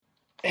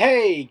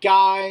Hey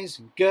guys,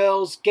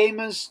 girls,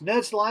 gamers,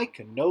 nerds alike,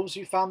 and those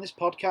who found this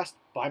podcast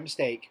by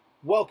mistake.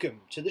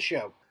 Welcome to the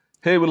show.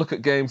 Here we look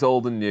at games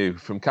old and new,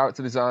 from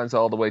character designs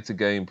all the way to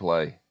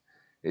gameplay.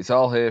 It's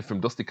all here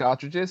from dusty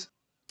cartridges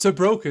to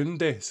broken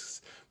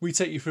discs. We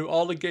take you through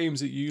all the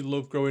games that you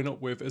love growing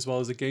up with, as well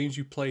as the games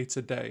you play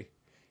today.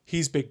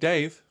 He's Big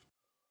Dave.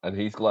 And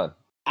he's Glenn.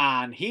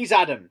 And he's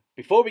Adam.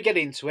 Before we get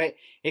into it,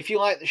 if you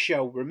like the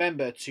show,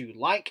 remember to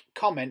like,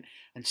 comment,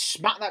 and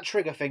smack that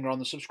trigger finger on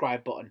the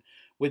subscribe button.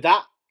 With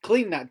that,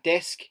 clean that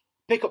disc,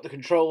 pick up the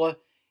controller,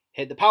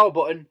 hit the power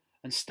button,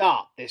 and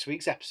start this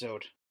week's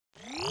episode.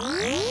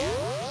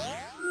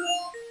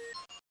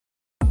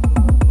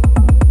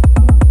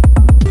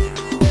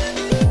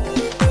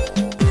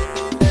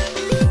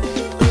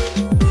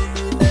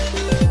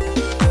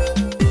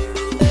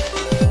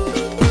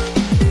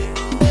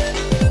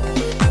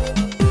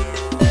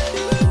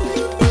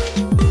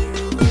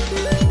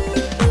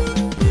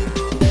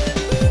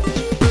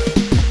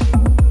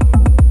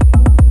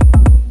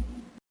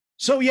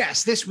 So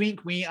yes, this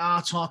week we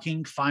are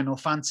talking Final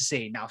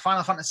Fantasy. Now,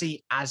 Final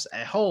Fantasy as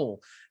a whole.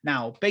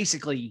 Now,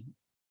 basically,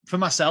 for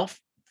myself,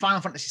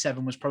 Final Fantasy VII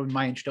was probably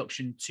my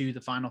introduction to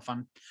the Final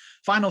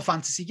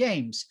Fantasy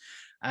games.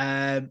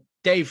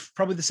 Dave,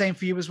 probably the same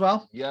for you as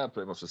well? Yeah,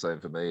 pretty much the same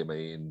for me. I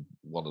mean,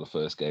 one of the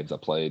first games I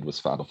played was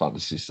Final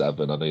Fantasy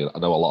VII. I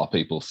know a lot of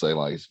people say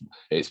like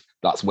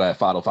that's where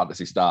Final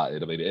Fantasy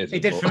started. I mean, it is.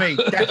 It did for me.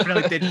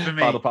 Definitely did for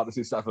me. Final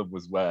Fantasy VII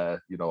was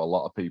where a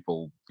lot of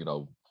people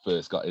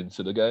first got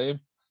into the game.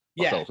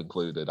 Myself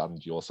included,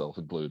 and yourself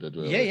included.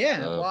 Really.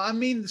 Yeah. Well, I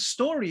mean, the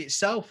story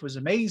itself was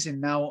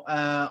amazing. Now,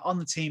 on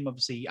the team,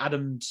 obviously,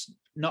 Adam's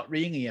not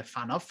really a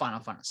fan of Final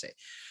Fantasy.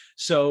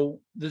 So,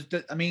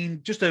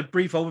 just a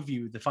brief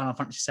overview. The Final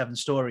Fantasy VII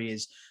story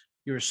is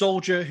you're a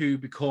soldier who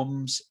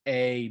becomes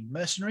a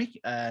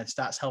mercenary,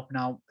 starts helping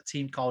out a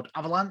team called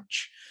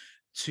Avalanche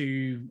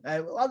to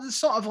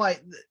sort of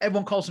like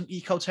everyone calls them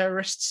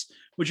eco-terrorists.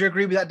 Would you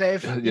agree with that,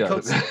 Dave? Yeah,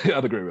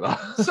 I'd agree with that.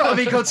 Sort of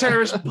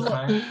eco-terrorists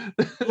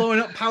blowing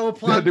up power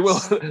plants.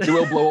 Yeah, they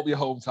will blow up your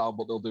hometown,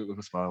 but they'll do it with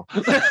a smile.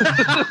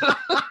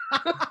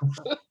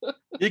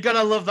 You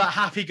gotta love that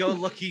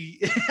happy-go-lucky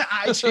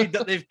attitude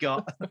that they've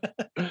got.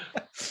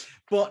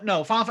 But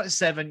no, Final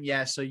Fantasy VII,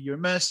 yeah. So you're a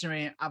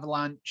mercenary,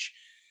 Avalanche,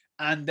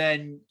 and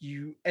then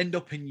you end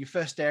up in your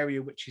first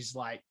area, which is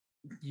like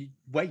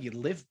where you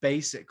live,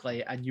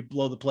 basically, and you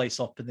blow the place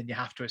up, and then you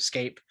have to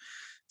escape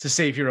to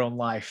save your own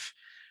life.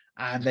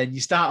 And then you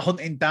start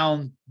hunting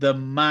down the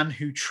man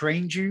who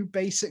trained you,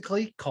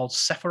 basically, called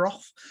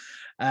Sephiroth.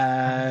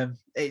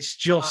 It's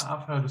just...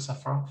 I've heard of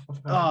Sephiroth.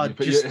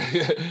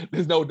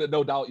 There's no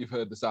doubt you've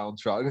heard the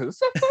soundtrack.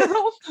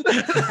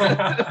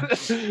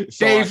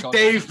 Sephiroth!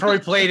 Dave probably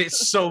played it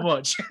so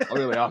much. I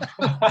really have.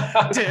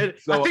 Dude,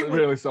 so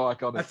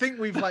iconic. I think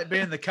we've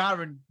been in the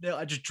car and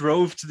I just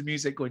drove to the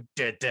music going...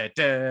 Da, da,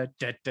 da,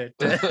 da, da,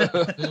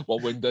 da.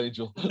 One-winged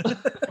angel.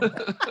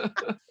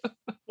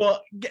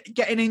 Well,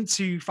 getting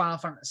into Final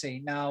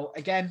Fantasy. Now,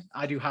 again,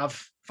 I do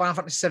have Final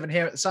Fantasy VII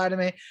here at the side of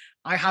me.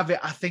 I have it,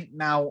 I think,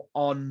 now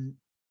on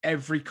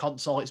every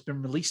console it's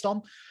been released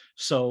on.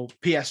 So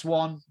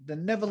PS1, they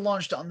never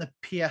launched it on the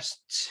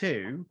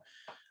PS2,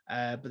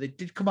 but they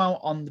did come out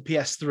on the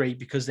PS3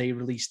 because they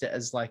released it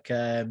as like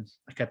a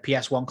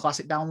PS1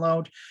 classic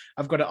download.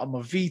 I've got it on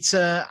my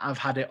Vita. I've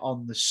had it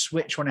on the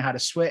Switch when I had a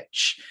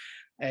Switch.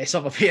 It's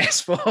on my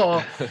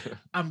PS4.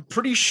 I'm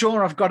pretty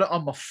sure I've got it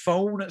on my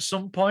phone at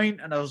some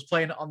point, and I was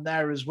playing it on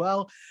there as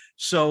well.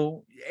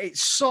 So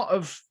it's sort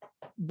of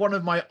one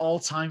of my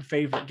all-time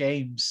favorite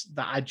games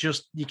that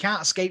you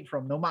can't escape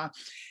from, no matter.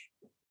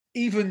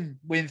 Even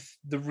with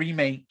the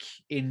remake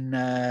on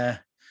the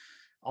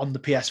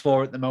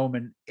PS4 at the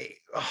moment,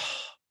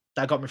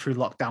 that got me through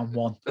lockdown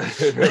 1.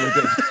 It really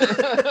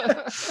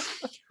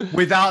did.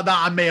 Without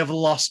that, I may have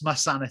lost my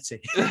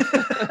sanity.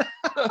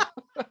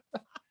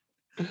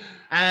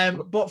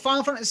 But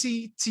Final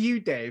Fantasy to you,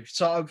 Dave,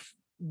 sort of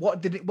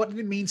what did it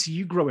mean to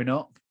you growing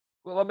up?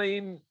 Well, I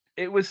mean,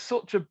 it was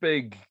such a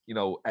big,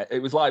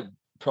 it was like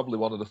probably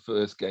one of the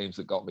first games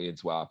that got me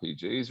into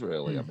RPGs,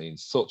 really. I mean,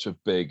 such a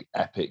big,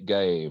 epic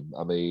game.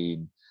 I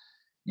mean,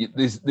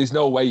 there's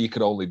no way you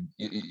could only,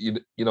 you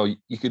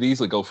could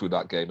easily go through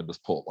that game and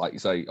just put, like you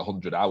say,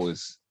 100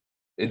 hours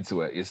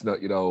into it. It's not,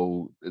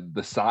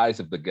 the size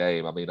of the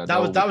game. I mean,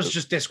 that was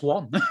just disc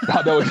 1.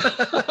 I know,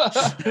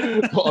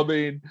 but I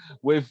mean,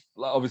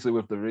 obviously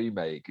with the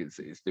remake,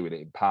 it's doing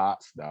it in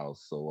parts now.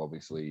 So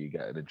obviously you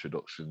get an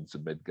introduction to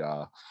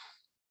Midgar.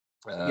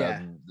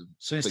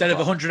 So instead of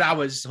 100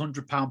 hours,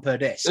 £100 per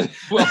disc.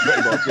 Well,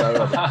 pretty much. Yeah,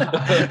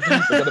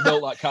 we're gonna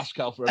milk that cash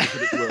cow for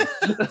everything it's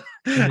worth.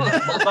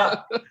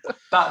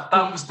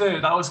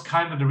 that was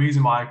kind of the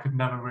reason why I could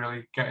never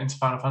really get into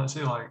Final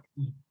Fantasy. Like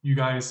you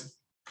guys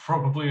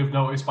probably have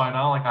noticed by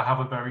now, like I have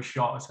a very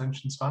short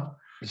attention span.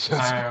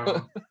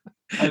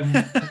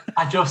 And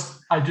I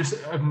just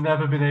have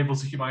never been able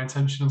to keep my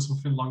attention on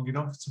something long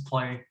enough to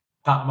play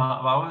that amount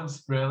of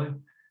hours, really.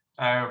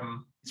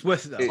 It's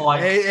worth it though.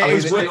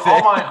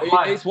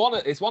 It's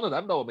one of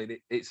them though. I mean,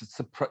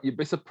 you'd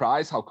be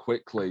surprised how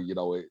quickly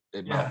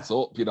it mounts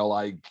up.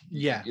 I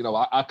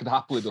could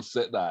happily just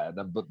sit there, and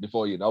then but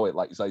before you know it,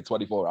 like you say,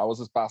 24 hours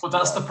has passed. But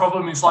that's the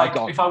problem. It's like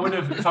if I would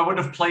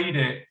have played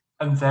it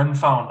and then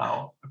found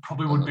out, it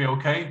probably would be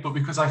okay. But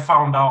because I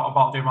found out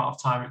about the amount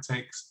of time it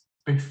takes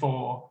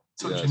before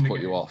touching the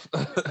game, you off.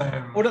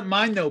 Wouldn't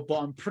mind though, but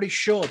I'm pretty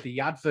sure the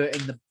advert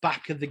in the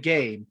back of the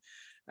game.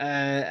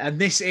 And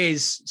this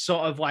is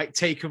sort of like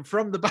taken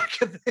from the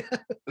back of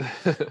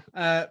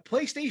the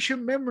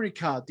PlayStation memory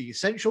card, the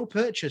essential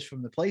purchase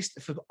from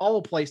for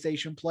all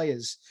PlayStation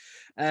players.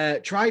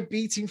 Try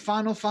beating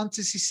Final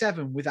Fantasy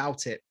VII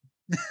without it.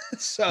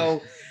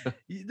 So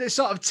it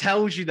sort of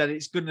tells you that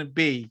it's going to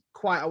be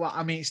quite a while.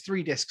 I mean, it's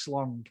 3 discs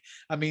long.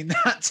 I mean,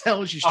 that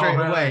tells you straight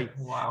away.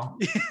 Wow.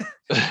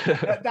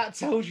 that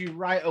tells you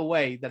right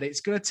away that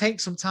it's going to take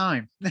some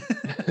time.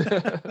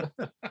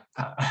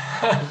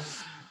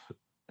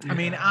 I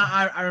mean,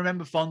 I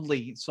remember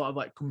fondly sort of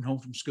like coming home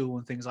from school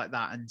and things like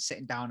that and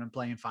sitting down and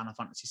playing Final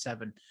Fantasy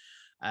VII.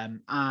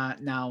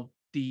 Now,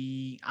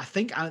 I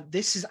think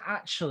this is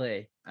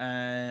actually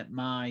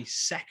my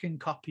second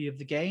copy of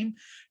the game,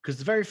 because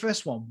the very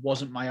first one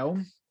wasn't my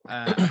own.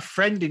 A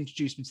friend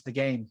introduced me to the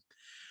game,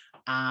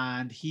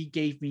 and he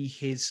gave me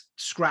his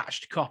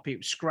scratched copy. It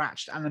was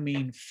scratched, and I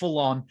mean, full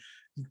on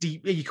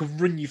deep. You could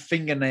run your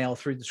fingernail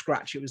through the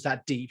scratch. It was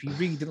that deep. He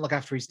really didn't look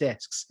after his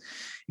discs.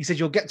 He said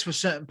you'll get to a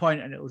certain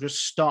point and it'll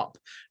just stop.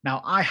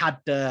 Now, I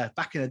had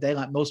back in the day,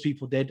 like most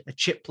people did, a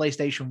chip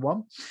PlayStation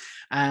 1,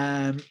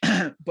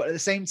 but at the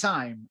same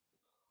time,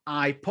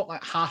 I put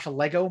like half a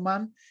Lego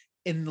man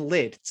in the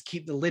lid to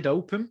keep the lid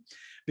open,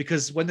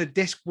 because when the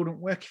disc wouldn't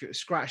work, if it was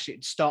scratched,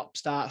 it'd stop,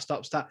 start.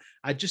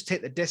 I'd just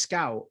take the disc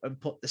out and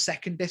put the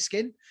second disc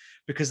in,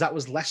 because that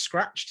was less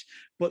scratched.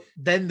 But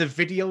then the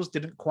videos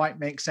didn't quite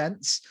make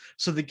sense.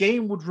 So the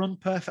game would run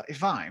perfectly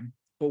fine.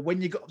 But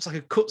when you got up to like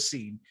a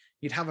cutscene,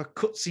 you'd have a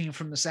cutscene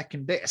from the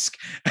second disc.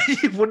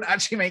 It wouldn't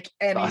actually make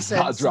any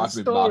sense. That drives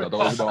me mad. I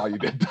don't even know how you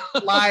did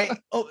that.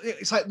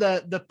 It's like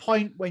the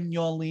point when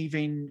you're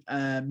leaving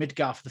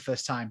Midgar for the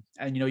first time,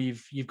 and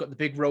you've got the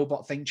big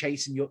robot thing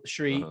chasing you up the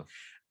street.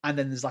 And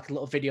then there's like a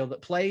little video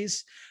that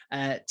plays.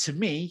 To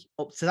me,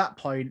 up to that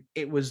point,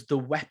 it was the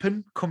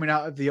weapon coming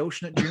out of the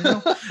ocean at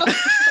Juno.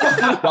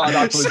 That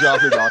actually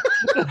drives me mad.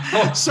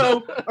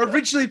 So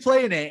originally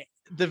playing it,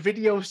 the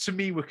videos to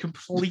me were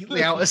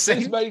completely out of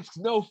sync. This makes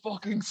no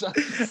fucking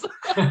sense.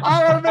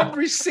 I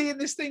remember seeing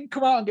this thing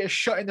come out and get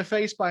shot in the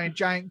face by a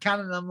giant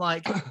cannon. And I'm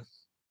like,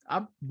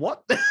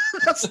 what?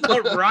 That's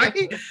not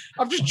right.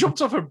 I've just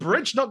jumped off a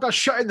bridge, not got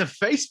shot in the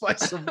face by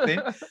something.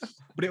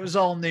 But it was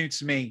all new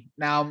to me.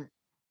 Now,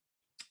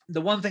 the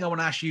one thing I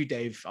want to ask you,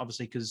 Dave,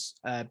 obviously, because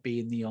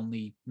being the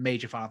only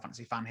major Final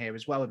Fantasy fan here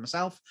as well with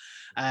myself,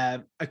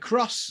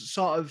 across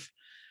sort of,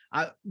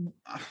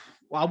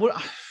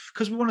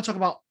 because we want to talk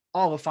about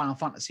all of Final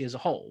Fantasy as a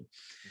whole,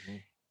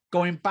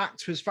 going back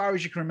to as far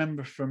as you can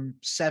remember from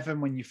 7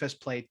 when you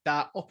first played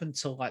that, up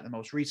until like the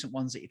most recent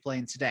ones that you're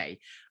playing today,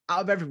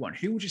 out of everyone,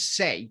 who would you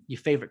say your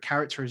favorite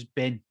character has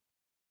been?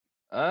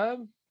 I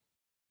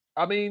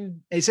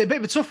mean, it's a bit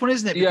of a tough one,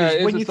 isn't it?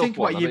 Because when you think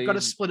about it, you've got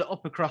to split it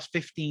up across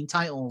 15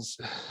 titles.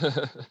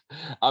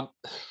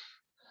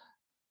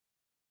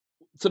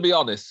 To be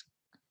honest,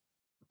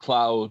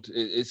 Cloud,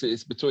 it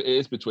is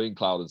between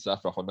Cloud and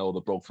Sephiroth. I know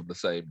they're both from the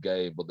same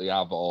game, but they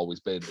have always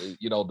been,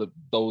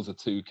 those are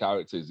 2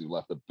 characters who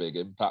left a big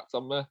impact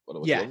on me when I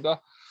was younger.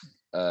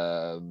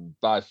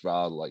 By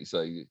far, like you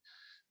say,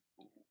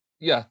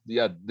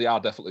 they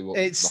are definitely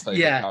my favorite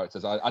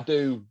characters. I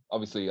do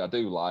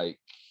like,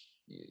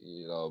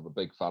 I'm a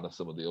big fan of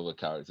some of the other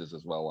characters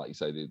as well. Like you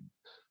say, the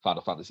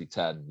Final Fantasy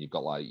X, you've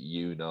got like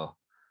Yuna.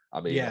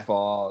 I mean,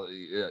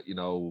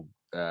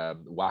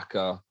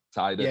 Waka,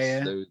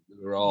 Tidus, they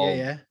were all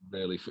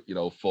really,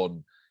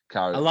 fun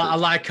characters. I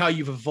like how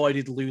you've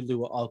avoided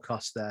Lulu at all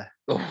costs there.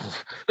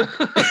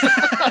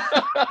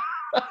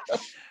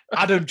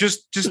 Adam,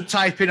 just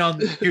type in on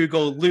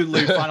Google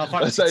Lulu Final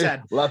Fantasy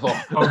X. Level.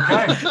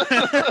 Okay.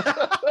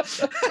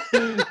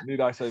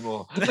 Need I say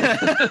more?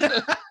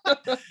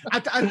 I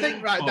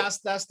think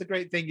that's the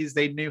great thing, is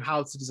they knew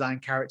how to design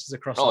characters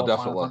across all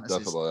Final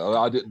Fantasies.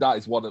 Definitely. That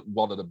is one of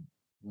the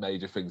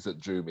major things that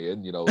drew me in.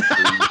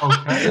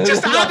 Okay.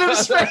 Just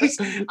Adam's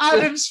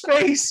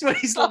face when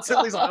he's looked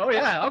at, he's like, oh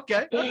yeah,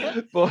 okay.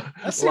 But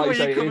like I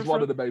say, it is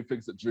one of the main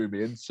things that drew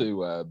me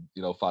into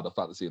Final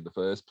Fantasy in the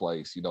first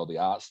place. The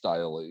art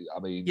style. I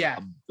mean,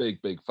 I'm a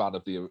big fan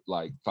of the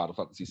Final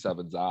Fantasy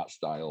VII's art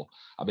style.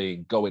 I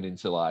mean, going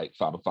into like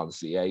Final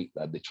Fantasy VIII,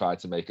 then they tried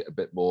to make it a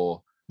bit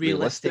more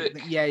realistic.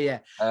 Because you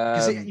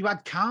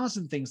had cars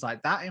and things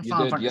like that in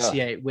Final Fantasy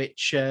VIII,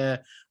 which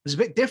was a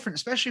bit different,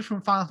 especially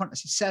from Final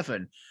Fantasy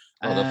VII.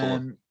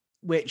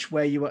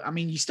 Where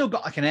you still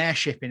got like an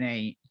airship in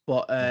 8,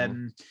 but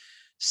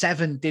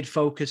 7 did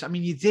focus. I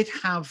mean, you did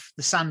have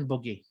the sand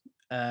buggy,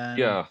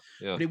 but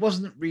it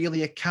wasn't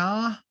really a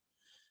car.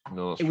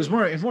 No, it was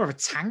more of a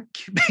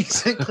tank,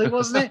 basically,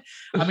 wasn't it?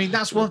 I mean,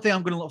 that's one thing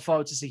I'm going to look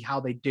forward to see how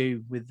they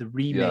do with the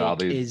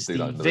remake is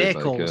the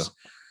vehicles.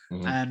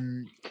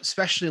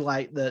 Especially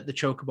like the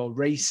Chocobo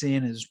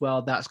racing as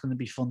well. That's going to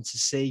be fun to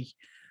see.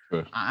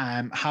 Sure.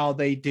 How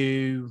they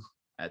do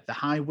at the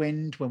High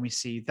Wind when we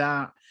see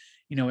that,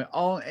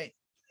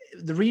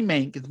 the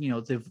remake.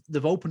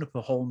 They've opened up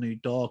a whole new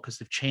door because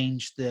they've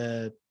changed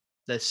the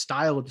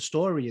style of the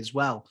story as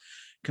well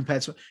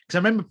compared to, because I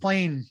remember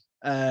playing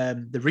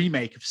the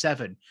remake of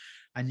 7.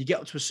 And you get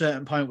up to a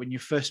certain point when you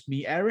first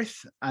meet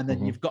Aerith, and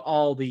then you've got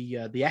all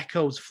the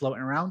echoes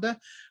floating around her.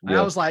 And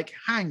I was like,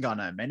 hang on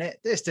a minute,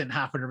 this didn't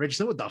happen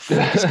originally. What the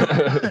fuck is going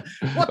on?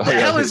 What the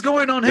hell is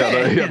going on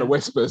here? The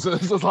whispers.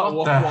 It's like,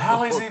 what the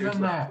hell is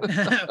even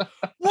that?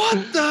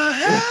 What the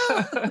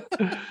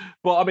hell?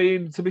 But I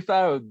mean, to be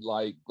fair,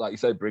 like you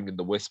say, bringing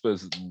the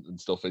whispers and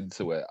stuff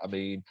into it. I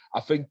mean, I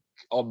think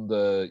on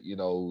the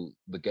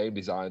the game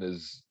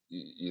designers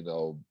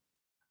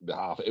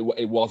behalf,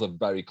 it was a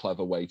very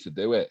clever way to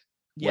do it.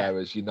 Yeah.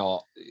 Whereas you're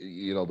not,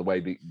 the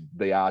way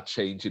they are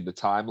changing the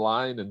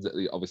timeline, and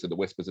obviously the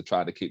Whispers are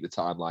trying to keep the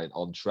timeline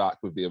on track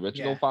with the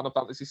original Final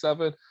Fantasy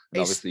VII. And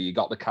obviously you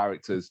got the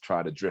characters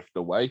trying to drift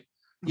away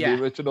from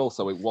the original,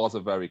 so it was a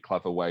very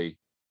clever way,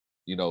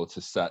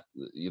 to set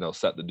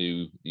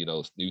the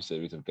new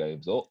series of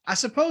games up. I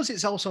suppose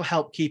it's also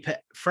helped keep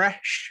it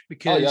fresh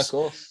because of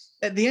course.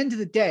 At the end of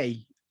the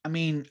day, I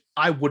mean,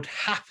 I would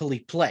happily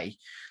play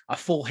a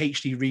full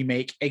HD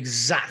remake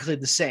exactly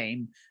the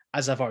same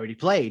as I've already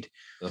played.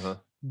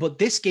 But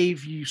this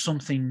gave you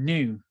something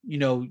new.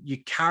 Your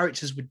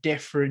characters were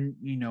different.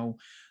 The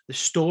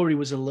story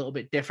was a little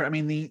bit different.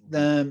 I mean,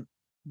 the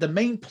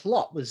main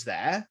plot was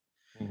there,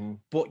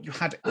 but you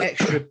had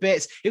extra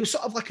bits. It was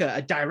sort of like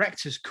a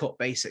director's cut,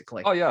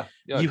 basically. Oh, yeah.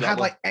 You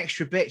had like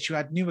extra bits. You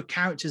had newer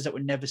characters that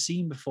were never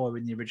seen before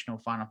in the original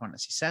Final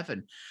Fantasy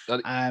VII.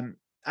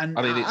 And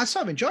I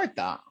sort of enjoyed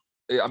that.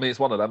 I mean, it's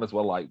one of them as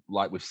well,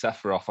 like with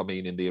Sephiroth. I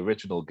mean, in the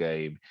original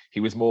game, he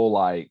was more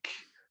like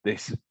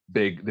this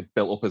big, they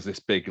built up as this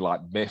big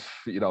like myth,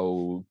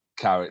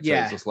 character.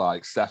 Yeah. It's just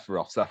like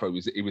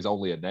Sephiroth. He was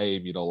only a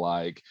name,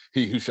 like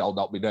he who shall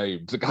not be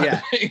named, kind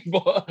of thing.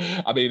 But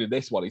I mean, in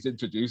this one, he's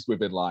introduced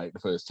within like the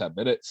first 10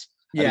 minutes.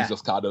 And he's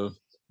just kind of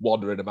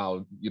wandering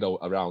around,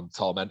 around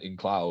tormenting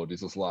Cloud.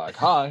 He's just like,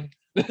 hi.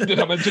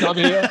 Did I mention I'm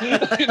here?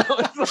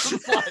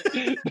 It's like,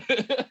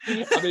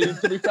 I mean,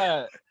 to be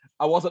fair,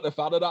 I wasn't a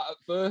fan of that at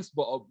first,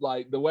 but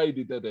like the way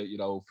they did it,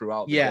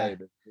 throughout the game,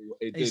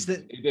 it did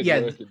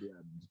work in the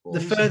end. But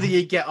the further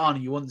you get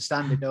on, you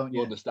understand it, don't you?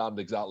 You understand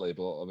exactly,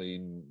 but I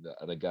mean,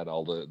 and again,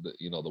 all the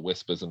the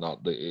whispers and that,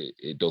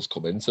 it does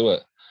come into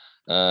it.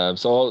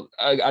 So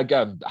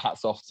again,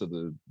 hats off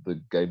to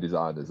the game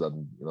designers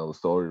and the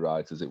story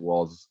writers. It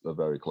was a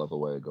very clever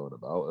way of going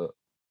about it.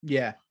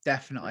 Yeah,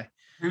 definitely.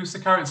 Who's the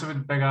character with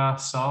the big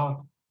ass sword?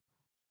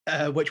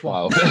 Which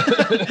one?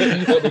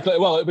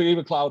 It'll be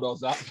either Cloud or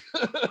Zap.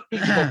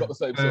 Got the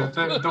same sword.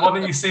 The one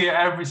that you see at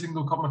every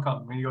single Comic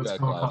Con when you go to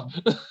Comic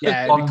Con.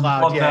 Yeah,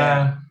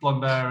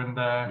 blonde hair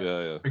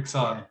and big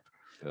sword.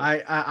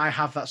 Yeah. I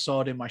have that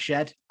sword in my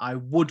shed. I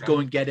would go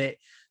and get it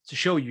to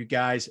show you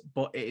guys,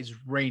 but it is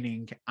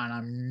raining and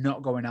I'm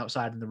not going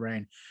outside in the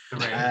rain.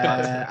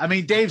 I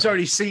mean, Dave's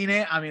already seen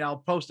it. I mean, I'll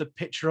post a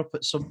picture up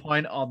at some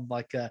point on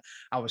like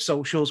our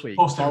socials where you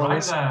can follow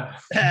us.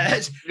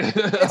 It's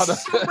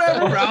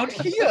somewhere around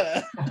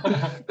here.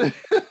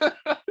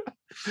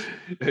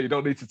 You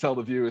don't need to tell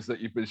the viewers that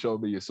you've been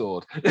showing me your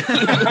sword.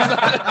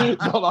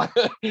 It's not like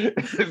in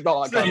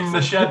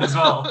the shed as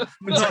well.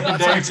 Taking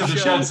Dave to the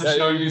shed to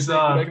show you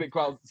that. Making it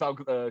sound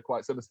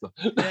quite sinister.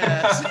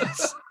 Yeah,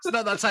 it's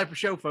not that type of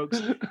show, folks.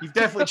 You've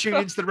definitely tuned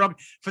into the wrong.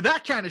 For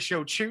that kind of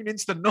show, tune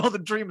into the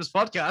Northern Dreamers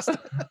podcast.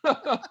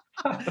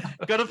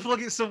 Got to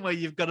plug it somewhere.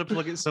 You've got to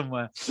plug it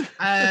somewhere.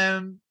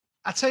 I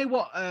tell you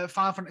what,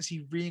 Final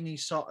Fantasy really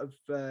sort of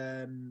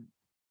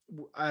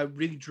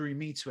really drew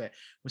me to it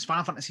was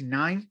Final Fantasy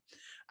IX.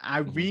 I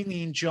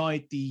really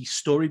enjoyed the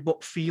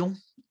storybook feel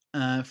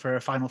for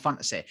a Final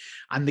Fantasy,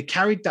 and they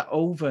carried that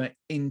over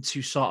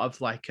into sort of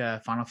like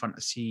a Final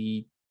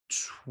Fantasy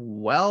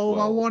 12,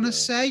 I want to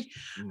say,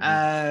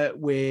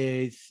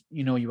 with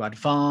you had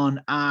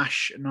Vaughn,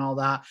 Ash, and all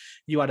that.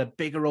 You had a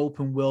bigger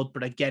open world,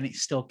 but again, it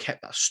still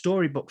kept that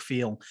storybook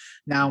feel.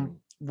 Now,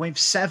 with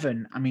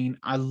 7, I mean,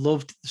 I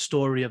loved the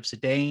story of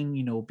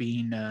Zidane,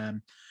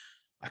 being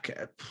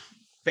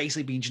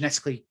basically being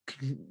genetically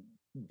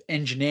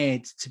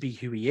engineered to be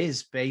who he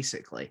is,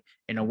 basically,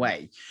 in a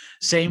way.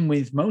 Same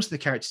with most of the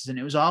characters, and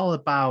it was all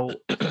about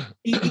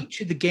each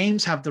of the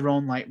games have their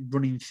own like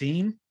running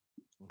theme.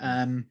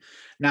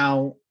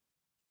 Now,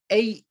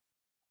 8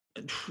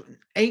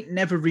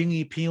 never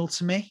really appealed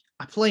to me.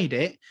 I played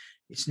it.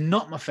 It's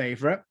not my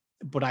favorite,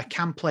 but I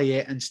can play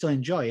it and still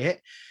enjoy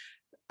it.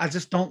 I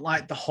just don't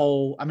like the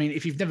whole. I mean,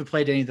 if you've never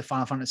played any of the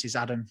Final Fantasies,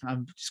 Adam,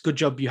 it's a good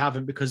job you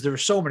haven't, because there are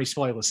so many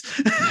spoilers.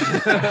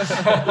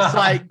 It's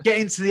like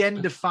getting to the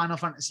end of Final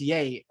Fantasy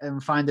VIII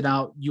and finding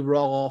out you were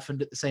all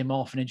orphaned at the same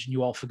orphanage and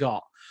you all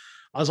forgot.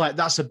 I was like,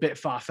 that's a bit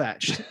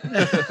far-fetched.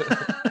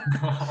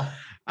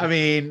 I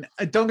mean,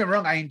 don't get me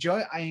wrong.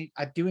 I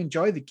do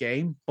enjoy the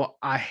game, but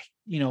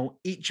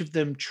each of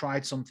them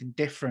tried something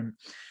different.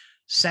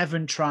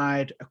 7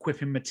 tried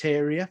equipping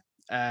materia,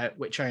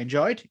 which I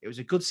enjoyed. It was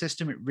a good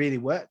system. It really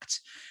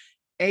worked.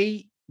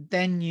 8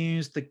 then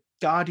used the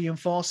Guardian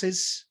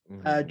Forces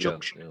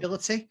junction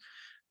ability.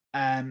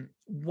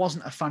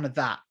 Wasn't a fan of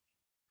that.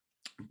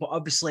 But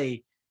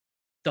obviously,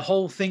 the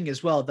whole thing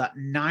as well, that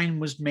 9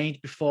 was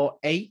made before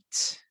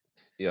 8.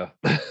 Yeah.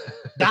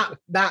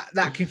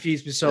 that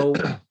confused me. So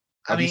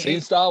Have you seen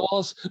Star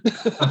Wars?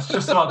 I was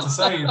just about to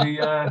say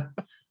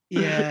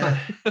yeah.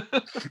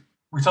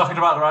 We're talking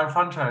about the right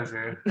franchise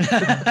here.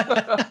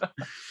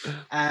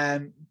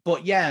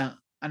 But yeah,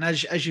 and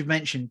as you've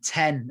mentioned,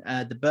 10,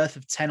 the birth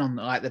of 10 on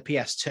like the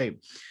PS2,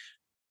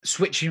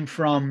 switching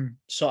from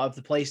sort of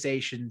the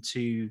PlayStation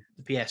to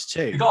the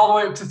PS2. You got all the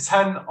way up to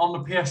 10 on the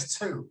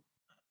PS2.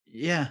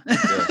 Yeah.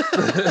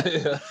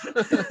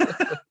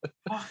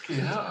 Fucking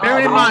hell.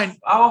 Bearing in mind,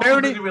 how often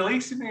are they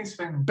releasing these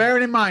things?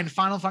 Bearing in mind,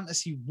 Final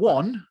Fantasy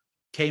 1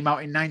 came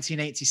out in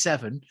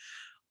 1987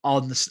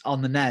 on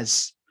the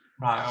NES.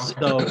 Right, okay.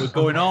 So we're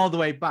going all the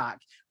way back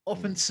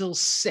up until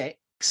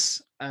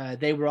 6.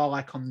 They were all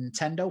like on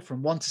Nintendo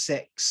from 1 to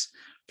 6,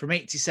 from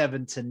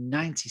 87 to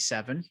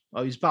 97.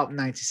 Oh, it was about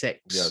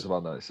 96. Yeah, it was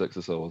about 96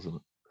 or so, wasn't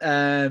it?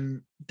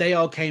 They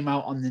all came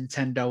out on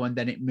Nintendo, and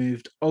then it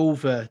moved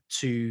over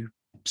to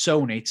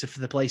Sony for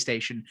the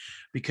PlayStation,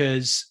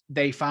 because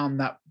they found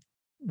that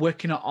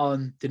working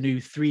on the new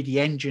 3D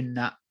engine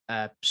that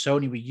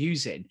Sony were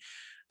using,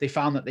 they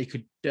found that they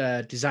could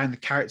design the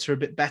character a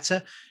bit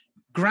better.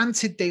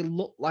 Granted, they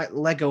looked like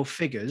Lego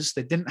figures.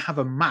 They didn't have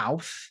a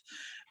mouth,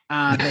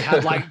 and they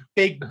had like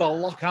big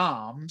block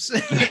arms.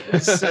 It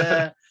was,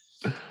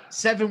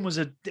 7 was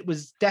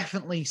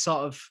definitely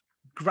sort of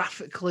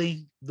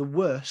graphically the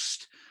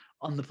worst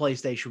on the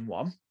PlayStation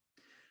 1.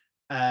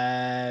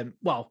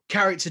 Well,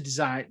 character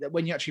design,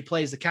 when you actually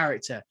play as the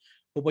character,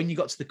 but when you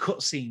got to the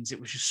cutscenes, it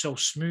was just so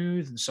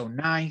smooth and so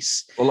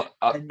nice. Well,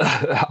 I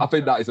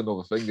think that is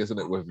another thing, isn't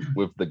it,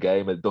 with the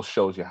game? It just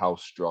shows you how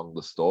strong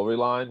the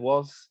storyline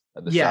was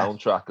and the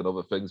soundtrack and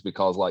other things,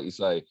 because like you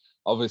say,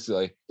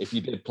 obviously, if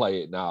you did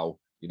play it now,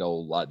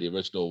 like the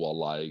original one,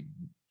 like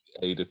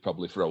Aid'd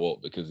probably throw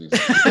up because he's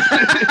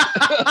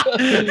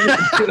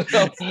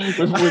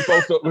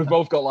we've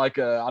both got like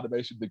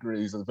animation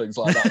degrees and things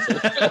like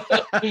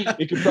that. So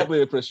you can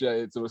probably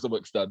appreciate it to some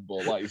extent,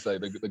 but like you say,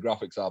 the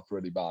graphics are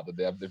pretty bad and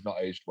they've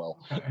not aged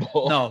well.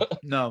 But,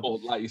 no.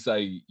 But like you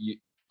say,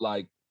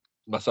 like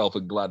myself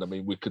and Glenn, I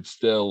mean, we could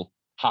still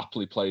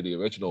happily play the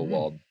original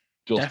one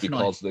just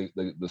because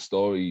the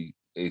story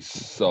is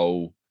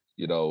so.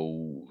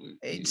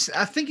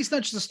 I think it's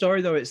not just the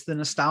story though; it's the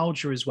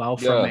nostalgia as well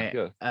from it.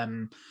 Yeah.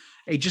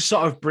 It just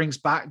sort of brings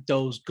back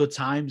those good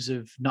times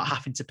of not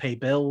having to pay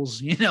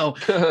bills. You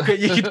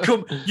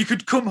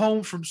could come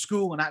home from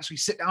school and actually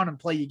sit down and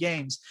play your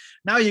games.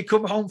 Now you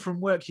come home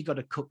from work, you got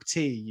to cook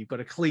tea, you've got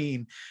to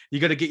clean, you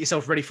got to get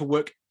yourself ready for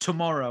work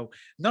tomorrow.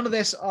 None of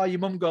this. Your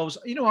mum goes,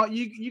 you know what?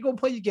 You go and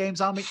play your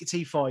games. I'll make your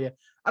tea for you.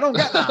 I don't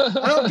get that.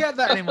 I don't get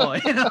that anymore.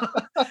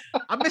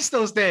 I miss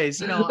those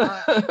days.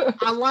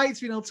 I like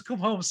being able to come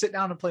home, sit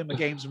down and play my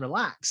games and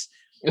relax.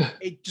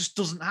 It just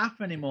doesn't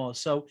happen anymore.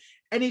 So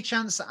any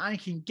chance that I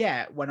can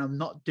get when I'm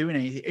not doing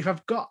anything, if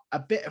I've got a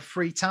bit of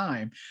free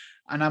time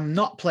and I'm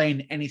not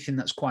playing anything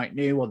that's quite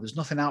new, or there's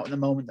nothing out at the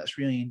moment that's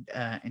really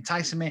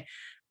enticing me,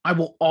 I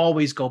will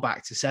always go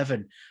back to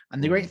 7.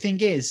 And the great thing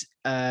is,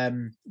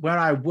 where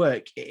I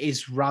work, it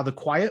is rather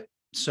quiet.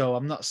 So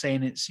I'm not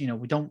saying it's, I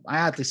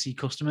hardly see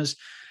customers.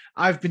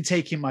 I've been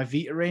taking my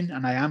Vita in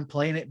and I am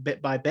playing it bit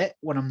by bit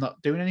when I'm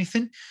not doing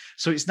anything.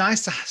 So it's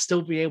nice to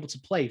still be able to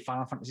play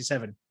Final Fantasy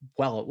VII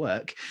well at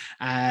work.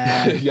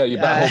 Yeah, you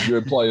better hope your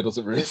employer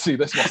doesn't really see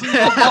this one.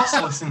 The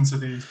boss listens to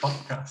these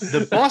podcasts.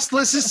 The boss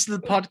listens to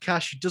the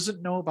podcast. She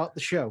doesn't know about the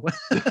show.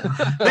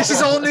 This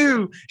is all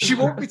new. She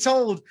won't be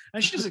told,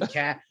 and she doesn't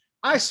care.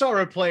 I saw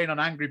her playing on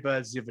Angry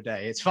Birds the other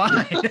day. It's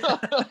fine.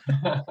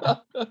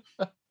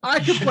 I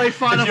can play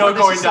Final Fantasy. You're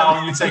going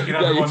down, you're taking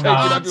everyone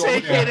down. I'm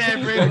taking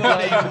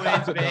everybody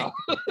with me.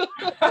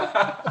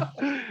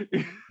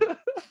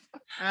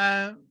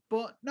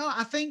 But no,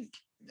 I think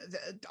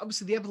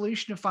obviously the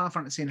evolution of Final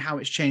Fantasy and how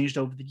it's changed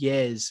over the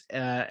years,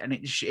 and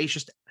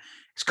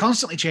it's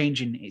constantly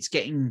changing. It's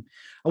getting,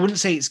 I wouldn't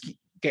say it's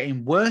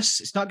getting worse.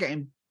 It's not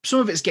getting,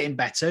 some of it's getting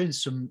better in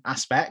some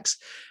aspects.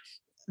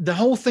 The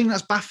whole thing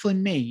that's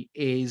baffling me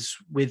is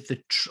with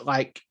the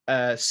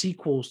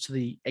sequels to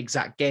the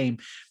exact game,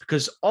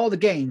 because all the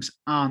games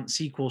aren't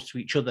sequels to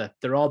each other.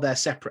 They're all their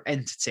separate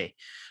entity.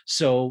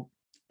 So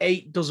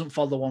 8 doesn't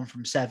follow on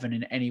from 7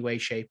 in any way,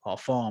 shape, or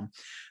form.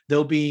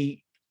 There'll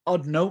be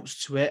odd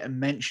notes to it and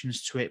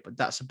mentions to it, but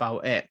that's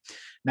about it.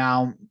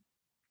 Now,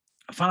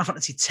 Final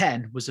Fantasy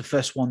X was the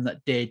first one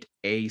that did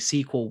a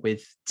sequel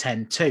with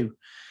 10-2.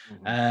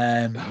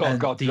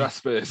 Dress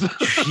space.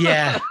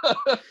 Yeah.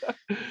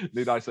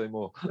 Need I say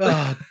more?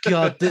 Oh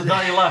God.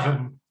 Not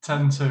 11,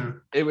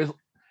 10-2. It was.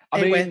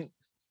 I mean,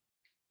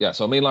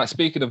 like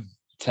speaking of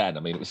 10. I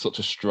mean, it was such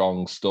a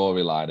strong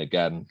storyline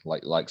again,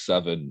 like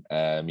 7.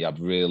 You had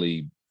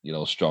really,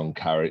 strong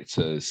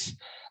characters.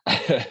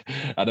 And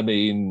I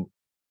mean,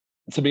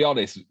 to be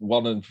honest,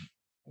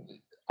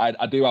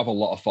 I do have a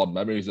lot of fond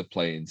memories of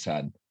playing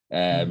 10.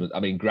 I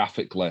mean,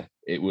 graphically,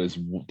 it was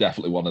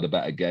definitely one of the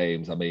better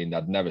games. I mean,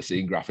 I'd never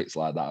seen graphics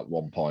like that at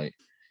one point,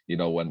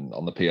 when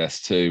on the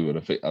PS2, and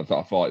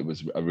I thought it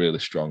was a really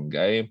strong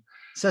game.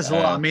 Says a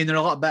lot. I mean, they're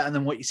a lot better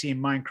than what you see in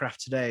Minecraft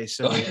today.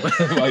 So,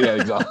 well, yeah,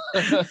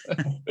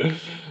 exactly.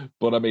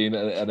 But I mean,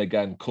 and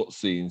again,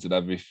 cutscenes and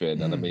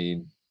everything. And I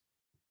mean,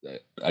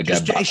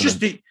 again, it's just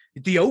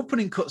the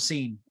opening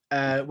cutscene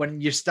when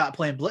you start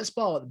playing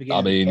Blitzball at the beginning.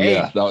 I mean,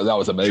 yeah, that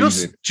was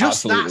amazing.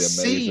 Just absolutely that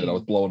amazing. Scene. I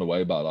was blown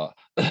away by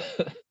that.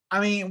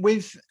 I mean,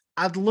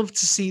 I'd love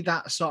to see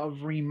that sort of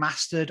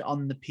remastered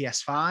on the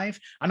PS5.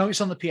 I know it's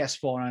on the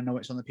PS4 and I know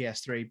it's on the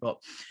PS3, but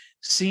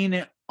seeing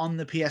it on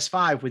the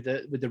PS5 with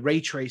the ray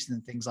tracing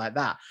and things like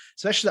that,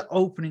 especially the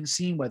opening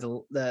scene where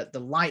the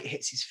light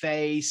hits his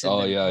face.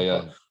 And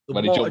yeah.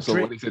 When he jumps up,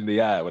 when he's in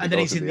the air, and then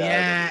he's in the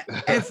air.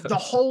 The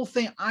whole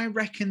thing, I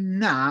reckon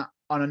that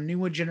on a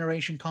newer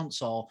generation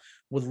console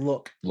would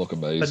look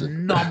amazing,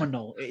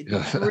 phenomenal.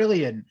 It's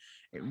brilliant.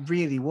 It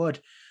really would.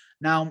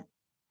 Now,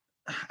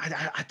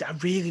 I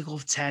really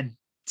love 10.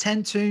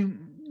 10-2.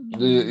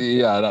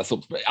 Yeah, that's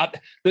up.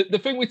 The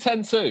thing with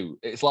 10-2,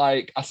 it's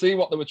like I see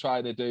what they were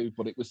trying to do,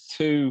 but it was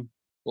too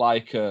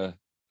like a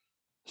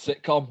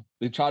sitcom.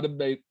 They tried to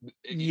make,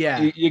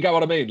 you get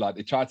what I mean? Like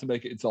they tried to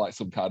make it into like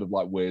some kind of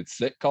like weird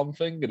sitcom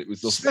thing, and it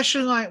was just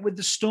especially like with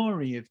the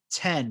story of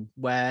 10,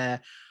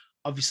 where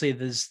obviously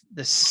there's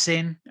the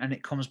sin and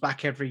it comes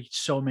back every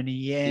so many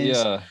years.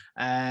 Yeah.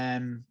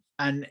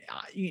 And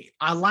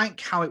I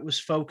like how it was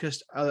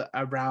focused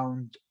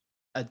around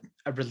a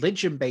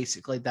religion,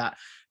 basically, that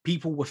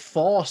people were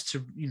forced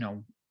to,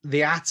 they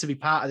had to be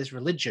part of this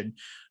religion,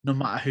 no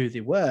matter who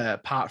they were,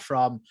 apart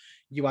from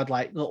you had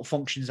like little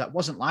functions that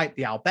wasn't like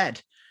the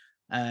Al-Bed,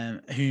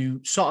 who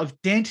sort of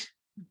did,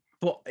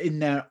 but in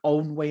their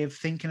own way of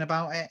thinking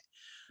about it.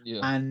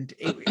 Yeah. And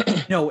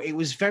it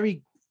was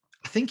very,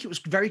 I think it was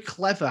very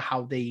clever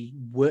how they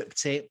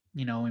worked it,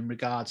 in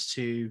regards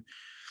to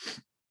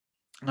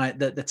like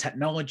the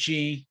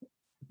technology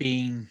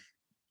being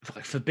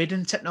like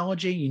forbidden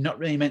technology. You're not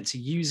really meant to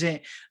use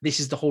it.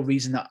 This is the whole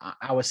reason that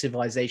our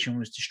civilization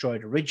was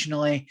destroyed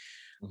originally.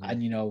 Mm-hmm.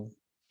 And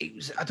it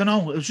was, I don't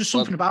know, it was just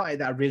something about it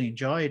that I really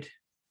enjoyed.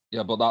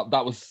 Yeah, but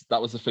that was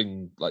the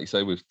thing, like you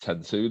say, with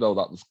 10-2 though,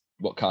 that was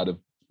what kind of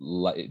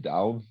let it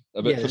down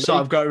a bit. Yeah, so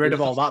I've got rid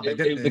of all that.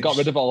 They got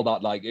rid of all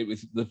that. Like it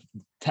was, the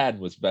 10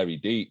 was very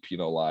deep,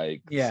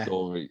 like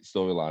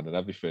storyline and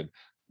everything.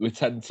 With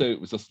 10-2,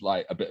 it was just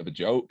like a bit of a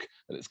joke,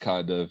 and it's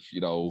kind of,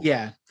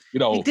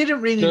 it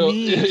didn't really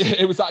need.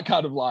 It was that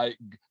kind of like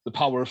the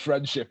power of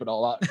friendship and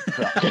all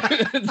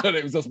that. And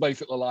it was just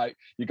basically like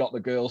you got the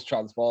girls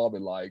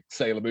transforming like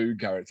Sailor Moon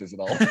characters and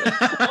all.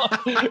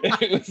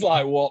 It was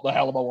like, what the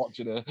hell am I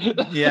watching here?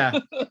 Yeah,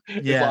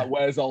 It's like,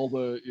 where's all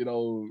the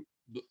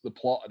the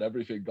plot and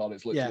everything gone?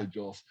 It's literally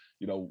just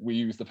we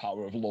use the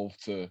power of love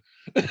to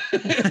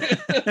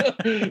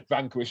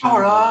vanquish.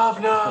 Power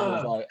of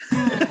love.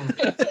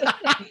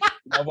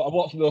 I've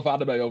watched enough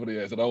anime over the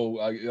years, and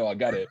I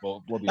get it, but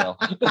bloody hell,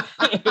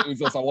 it was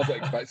just I wasn't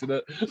expecting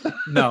it.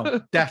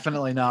 No,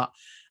 definitely not.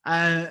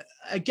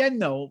 Again,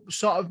 though,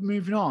 sort of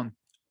moving on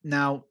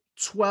now.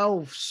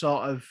 12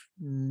 sort of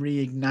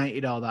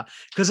reignited all that,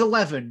 because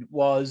 11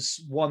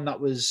 was one that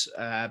was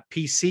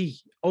PC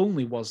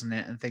only, wasn't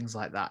it, and things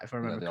like that, if I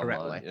remember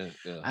correctly.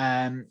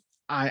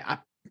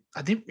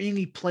 I didn't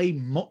really play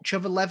much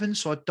of 11,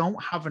 so I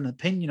don't have an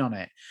opinion on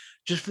it,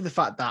 just for the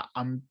fact that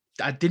I'm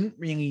not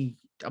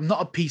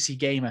a PC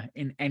gamer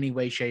in any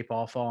way, shape,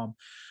 or form.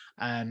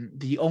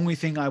 The only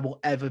thing I will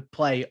ever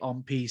play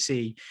on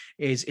PC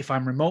is if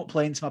I'm remote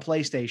playing to my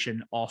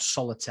PlayStation or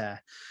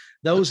Solitaire.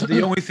 Those are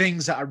the only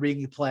things that I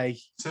really play.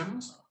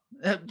 Sims?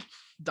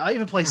 I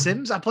even play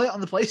Sims. I play it on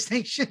the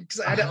PlayStation because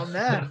I had it on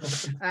there.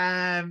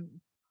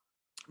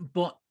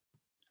 But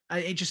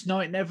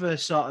it never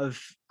sort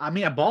of, I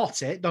mean, I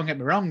bought it, don't get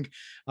me wrong.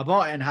 I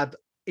bought it and had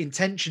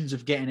intentions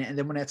of getting it, and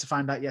then when I had to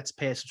find out you had to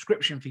pay a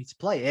subscription fee to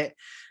play it,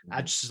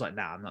 I just was like,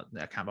 nah,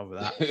 I can't bother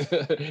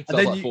that.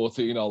 Sounds like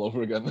 14 all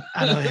over again.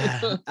 I know,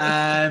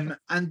 yeah.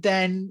 And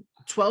then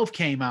 12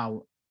 came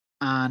out,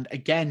 and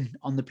again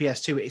on the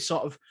PS2, it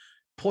sort of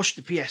pushed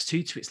the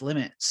PS2 to its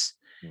limits.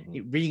 Mm-hmm.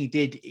 It really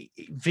did.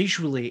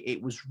 Visually,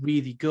 it was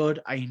really good.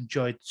 I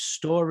enjoyed the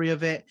story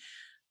of it,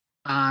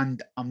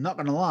 and I'm not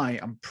gonna lie,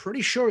 I'm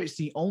pretty sure it's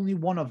the only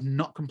one I've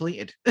not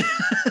completed.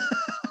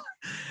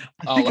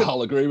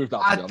 I'll agree with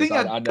that.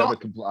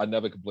 I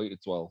never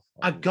completed 12.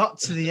 I got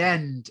to the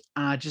end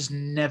and I just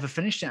never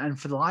finished it. And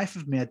for the life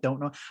of me, I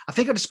don't know. I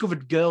think I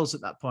discovered girls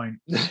at that point.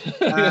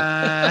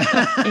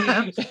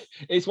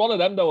 It's one of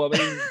them, though. I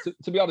mean,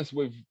 to be honest,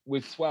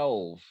 with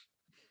 12,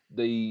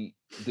 they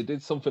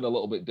did something a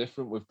little bit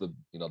different with the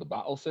the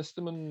battle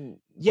system and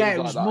it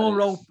was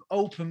more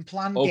open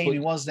plan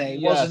gaming,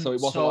 wasn't it? So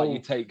it wasn't like you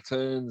take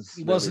turns.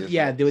 It wasn't.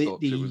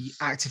 The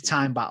active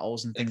time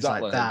battles and things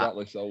like that.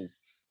 Exactly. So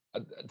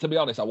to be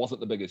honest, I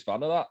wasn't the biggest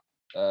fan of that.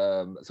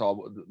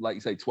 So, like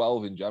you say,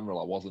 12 in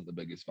general, I wasn't the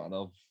biggest fan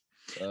of.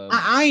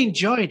 I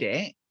enjoyed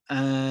it.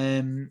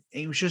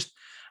 It was just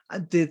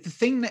the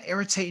thing that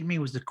irritated me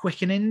was the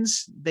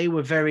quickenings. They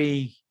wasn't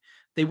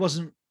I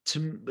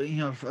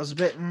was a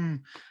bit.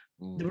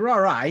 They were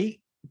all right,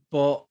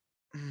 but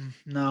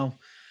no.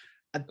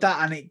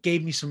 And it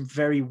gave me some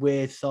very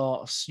weird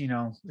thoughts.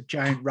 A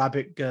giant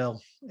rabbit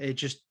girl. It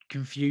just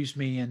confused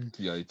me, and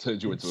he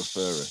turned you into a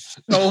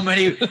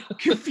furry.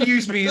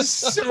 Confused me in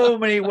so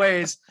many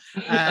ways.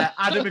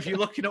 Adam, if you're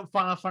looking up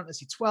Final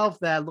Fantasy 12,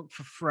 there, look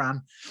for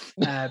Fran.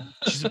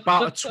 She's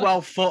about a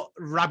 12-foot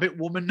rabbit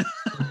woman.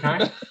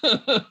 Okay.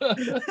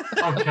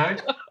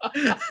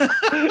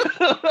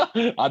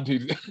 And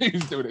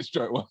he's doing it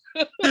straight away.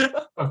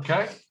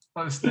 Okay,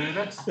 let's do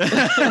this.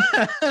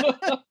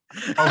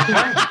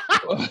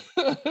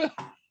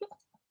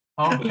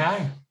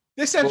 Okay.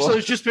 This episode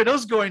has just been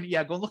us going, go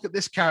and look at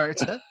this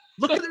character.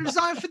 Look at the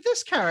design for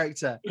this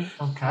character.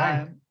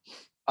 Okay.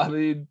 I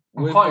mean,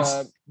 I'm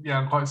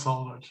quite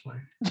sold,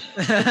 actually.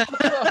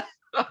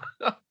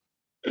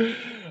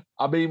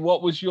 I mean,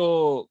 what was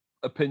your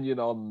opinion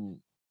on,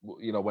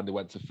 when they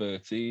went to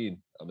 13?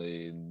 I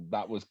mean,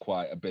 that was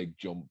quite a big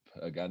jump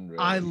again, really.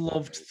 I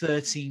loved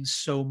 13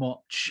 so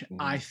much.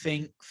 I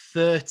think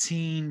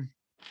 13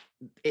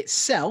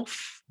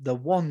 itself, the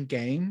one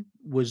game,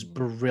 was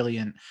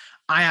brilliant.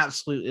 I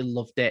absolutely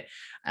loved it.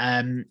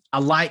 I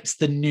liked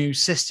the new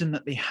system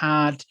that they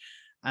had.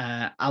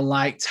 I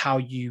liked how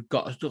you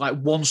got like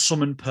one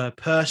summon per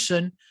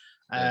person,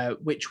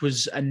 which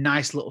was a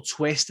nice little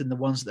twist, and the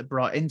ones that they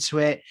brought into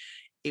it.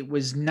 It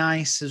was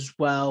nice as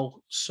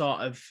well,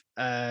 sort of.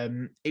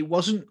 It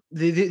wasn't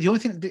the only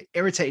thing that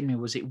irritated me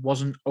was it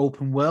wasn't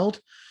open world.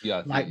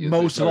 Yeah, like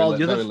most of all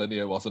the other, very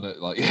linear, wasn't it?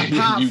 Like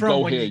you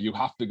go here, you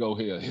have to go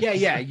here.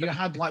 Yeah. You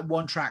had like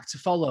one track to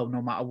follow,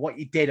 no matter what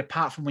you did.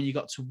 Apart from when you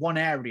got to one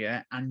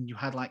area and you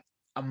had like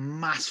a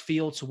mass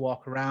field to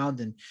walk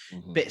around and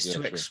bits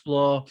to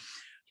explore.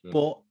 Sure.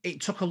 But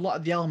it took a lot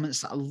of the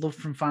elements that I loved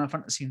from Final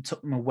Fantasy and took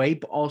them away,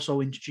 but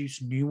also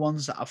introduced new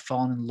ones that I've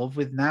fallen in love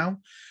with now.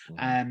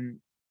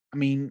 I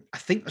mean, I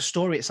think the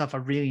story itself, I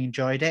really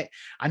enjoyed it.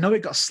 I know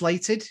it got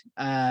slated.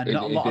 Not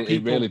a lot of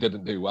people. It really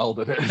didn't do well,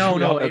 did it?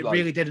 No, it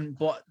really didn't.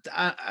 But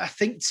I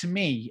think to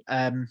me,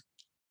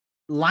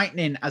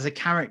 Lightning as a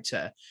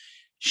character,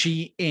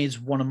 she is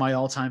one of my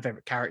all-time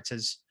favorite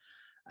characters.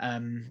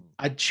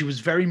 She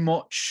was very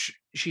much.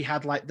 She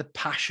had like the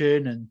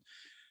passion and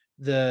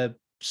the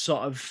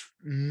sort of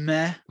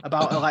meh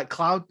about her, like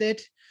Cloud did.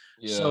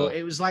 Yeah. So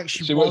it was like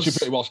she was. She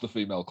pretty much the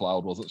female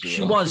Cloud, wasn't she?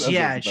 She was,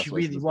 yeah. She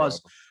really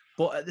was.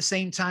 But at the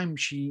same time,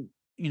 she,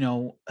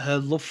 her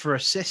love for her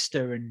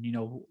sister and,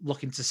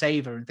 looking to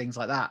save her and things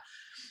like that.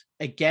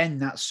 Again,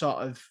 that sort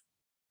of,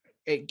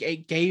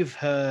 it gave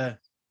her,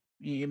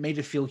 it made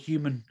her feel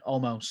human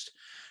almost.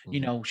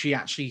 She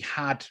actually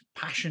had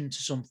passion to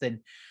something.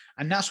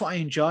 And that's what I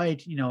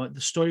enjoyed. The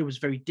story was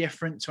very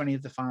different to any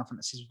of the Final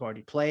Fantasies we've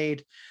already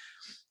played.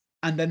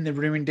 And then they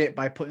ruined it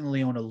by putting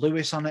Leona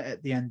Lewis on it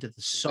at the end of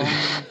the song.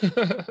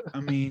 I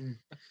mean...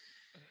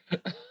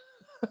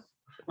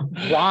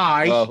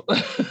 Why? Well,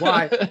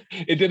 why?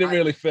 It didn't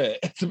really fit.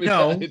 To be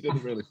fair, it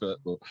didn't really fit.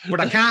 But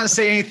I can't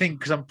say anything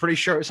because I'm pretty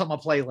sure it's on my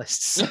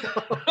playlists.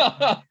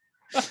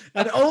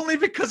 And only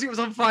because it was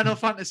on Final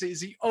Fantasy is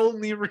the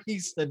only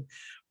reason.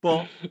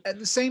 But at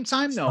the same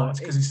time, no. It's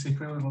because he's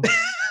secretly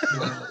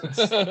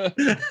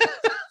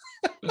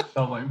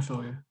Don't let him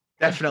fool you.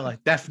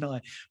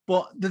 Definitely.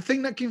 But the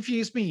thing that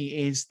confused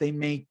me is they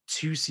made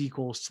 2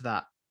 sequels to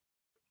that.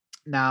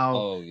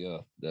 Now,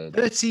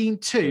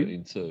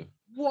 13-2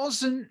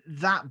 wasn't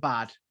that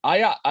bad.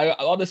 I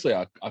honestly,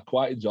 I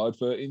quite enjoyed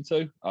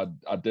 13-2.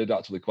 I did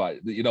actually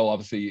quite,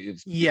 obviously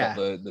it's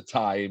the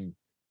time,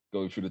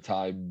 going through the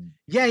time.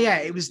 Yeah.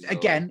 It was,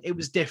 it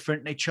was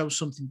different. They chose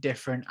something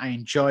different. I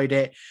enjoyed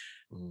it.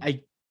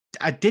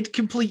 I did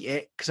complete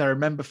it because I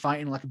remember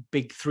fighting like a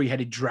big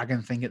 3-headed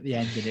dragon thing at the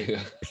end, and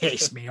it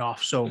pissed me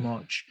off so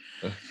much.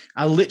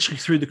 I literally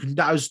threw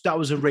that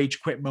was a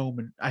rage quit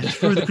moment. I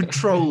threw the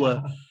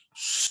controller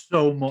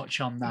so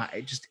much on that.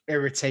 It just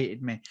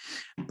irritated me.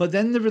 But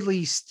then they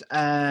released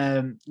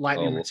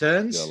Lightning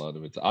Returns. Yeah,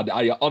 Lightning Returns.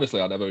 I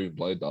honestly, I never even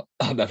played that.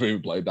 I never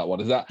even played that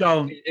one.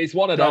 It's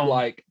one of them,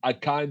 like,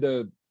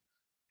 13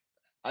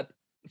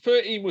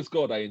 was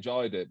good. I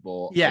enjoyed it,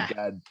 but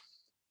again,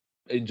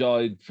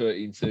 enjoyed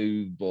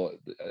 13-2, but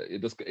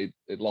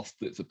it lost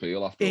its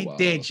appeal after a while. It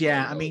did,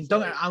 yeah. I mean,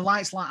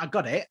 I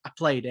got it. I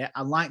played it.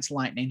 I liked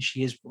Lightning.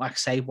 She is, like I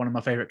say, one of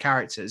my favorite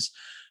characters.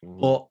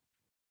 But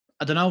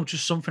I don't know,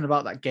 just something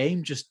about that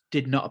game just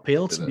did not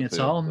appeal to me at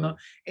all. No.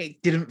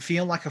 It didn't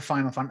feel like a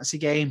Final Fantasy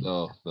game.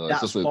 No,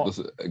 it's just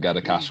again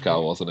a cash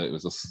cow, wasn't it? It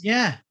was just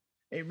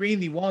it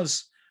really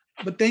was.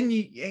 But then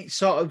it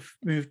sort of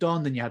moved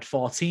on. Then you had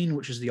 14,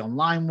 which was the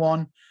online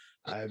one.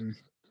 I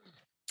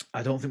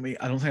don't think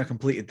I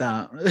completed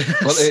that.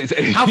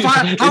 How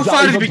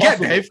far did we get,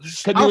 Dave?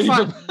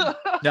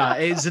 No,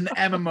 it's an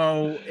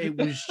MMO. It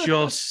was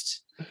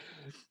just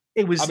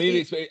It was. I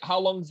mean, how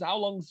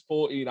long's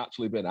 14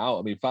 actually been out?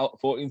 I mean,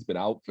 14's been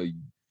out for.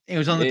 It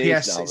was on the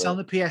years PS. now, It's on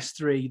the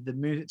PS3. They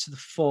moved it to the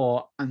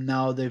 4, and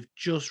now they've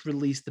just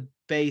released the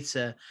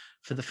beta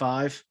for the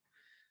 5.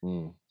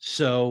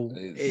 So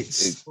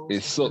it's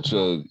such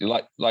a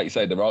like you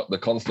say, they're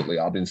constantly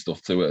adding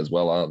stuff to it as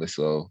well, aren't they?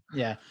 So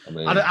yeah, I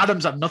mean,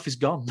 Adam's enough is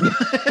gone.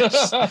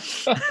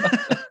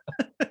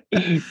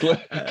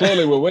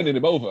 Clearly, we're winning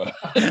him over.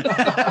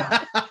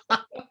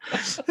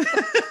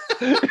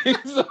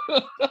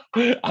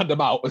 And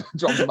I'm out.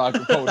 Drop the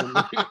microphone.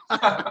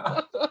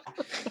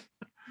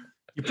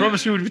 You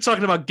promised we would be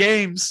talking about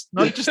games,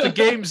 not just the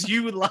games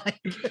you would like.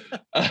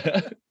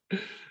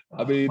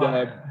 I mean,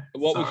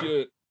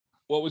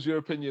 what was your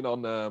opinion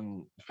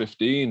on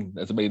 15?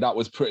 As I mean, that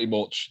was pretty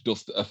much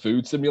just a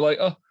food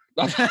simulator.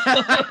 That's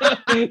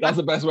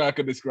the best way I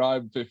can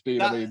describe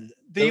 15. I mean,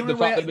 the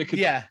fact that they could,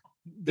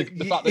 the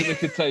fact that they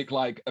could take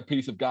like a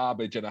piece of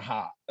garbage and a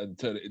hat and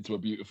turn it into a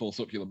beautiful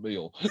succulent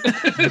meal.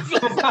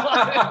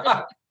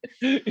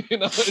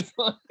 It's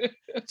like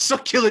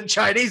succulent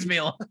Chinese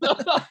meal.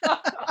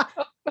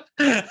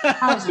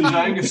 How's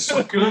enjoying a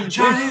succulent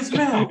Chinese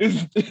meal?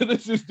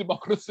 This is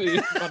democracy.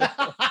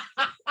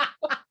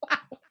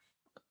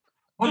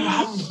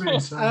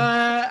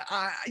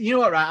 You know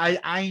what, right?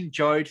 I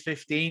enjoyed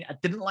 15. I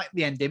didn't like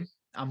the ending.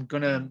 I'm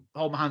gonna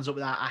hold my hands up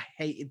with that. I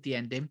hated the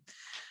ending.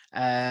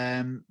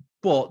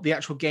 But the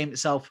actual game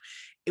itself,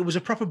 it was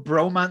a proper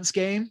bromance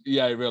game.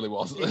 Yeah, it really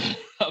was.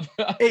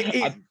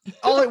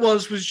 All it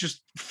was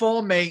just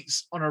 4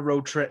 mates on a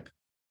road trip,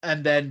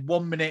 and then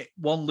 1 minute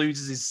one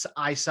loses his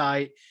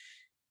eyesight.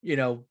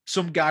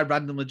 Some guy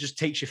randomly just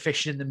takes you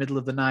fishing in the middle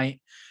of the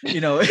night.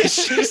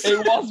 It's just...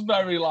 it was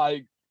very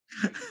like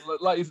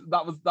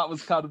that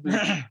was kind of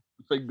the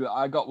thing that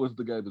I got with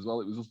the game as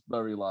well. It was just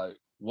very like,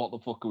 what the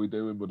fuck are we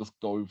doing? We're just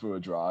going for a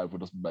drive. We're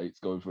just mates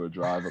going for a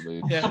drive. I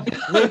mean,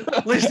 we're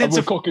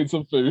cooking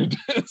some food.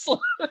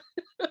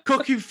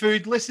 Cooking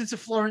food, listening to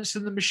Florence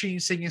and the Machine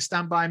singing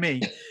 "Stand By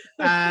Me."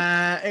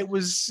 It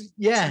was,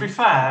 yeah. To be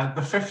fair,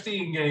 the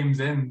 15 games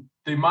in,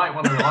 they might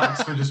want to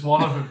relax for just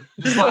one of them.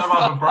 Just let them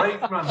have a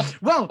break, man.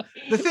 Well,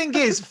 the thing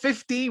is,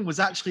 15 was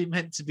actually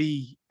meant to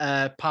be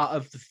part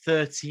of the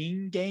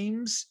 13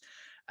 games.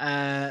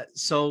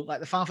 So,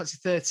 like the Final Fantasy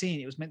 13,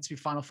 it was meant to be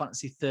Final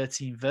Fantasy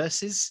 13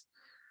 Versus.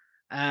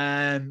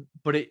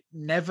 But it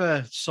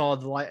never saw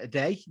the light of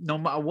day, no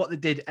matter what they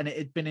did. And it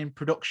had been in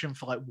production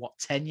for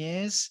 10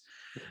 years.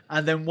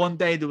 And then one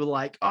day they were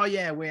like, oh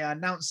yeah, we're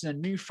announcing a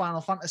new Final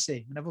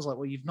Fantasy. And everyone's like,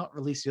 well, you've not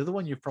released the other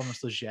one you've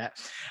promised us yet.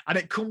 And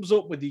it comes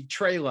up with the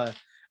trailer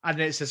and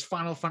it says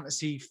Final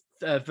Fantasy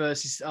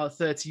versus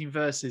 13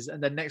 verses.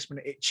 And then next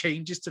minute it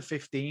changes to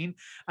 15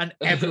 and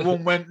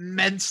everyone went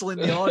mental in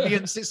the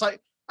audience. It's like,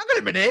 hang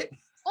on a minute.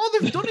 All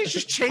they've done is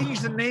just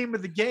change the name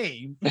of the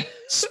game,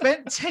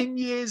 spent 10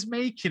 years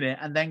making it,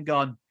 and then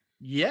gone,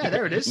 yeah,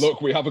 there it is.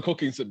 Look, we have a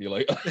cooking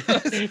simulator.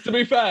 To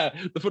be fair,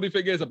 the funny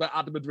thing is, I bet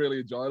Adam would really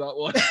enjoy that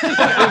one.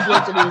 He's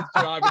literally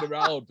driving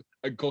around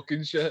and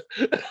cooking shit.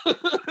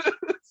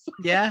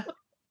 Yeah.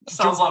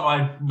 Sounds like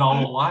my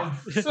normal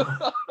life.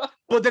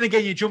 But then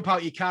again, you jump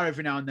out your car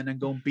every now and then and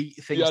go and beat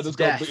things to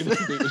death. Beat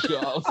the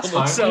shit out of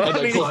someone. So,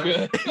 I mean,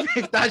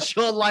 if that's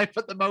your life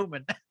at the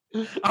moment,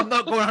 I'm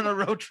not going on a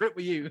road trip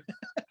with you.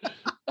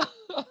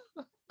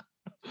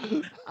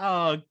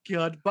 Oh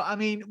God! But I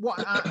mean,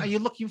 what are you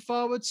looking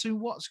forward to?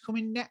 What's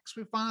coming next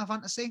with Final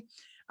Fantasy?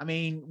 I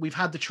mean, we've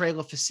had the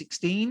trailer for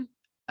 16,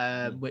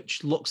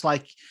 which looks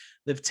like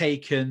they've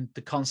taken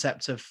the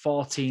concept of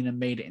 14 and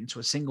made it into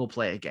a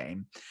single-player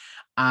game.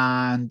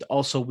 And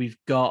also, we've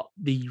got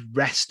the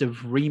rest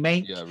of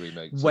remake. Yeah,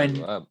 remake.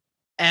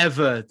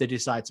 Whenever they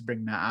decide to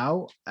bring that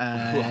out,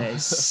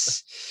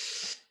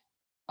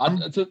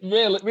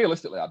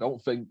 realistically, I don't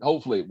think.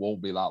 Hopefully, it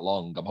won't be that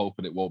long. I'm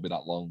hoping it won't be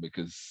that long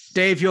because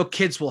Dave, your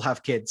kids will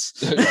have kids.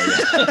 I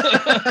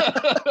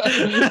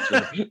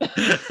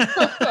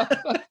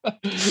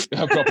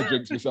proper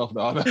drinks myself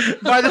now.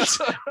 By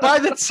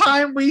the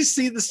time we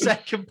see the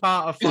second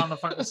part of Final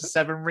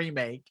Fantasy VII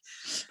Remake,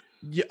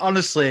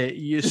 honestly,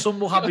 your son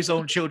will have his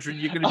own children.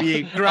 You're going to be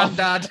a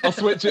granddad. I'll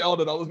switch it on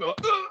and I'll just be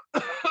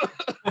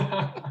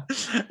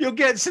like, you'll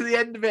get to the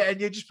end of it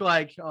and you'll just be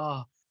like,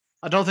 oh,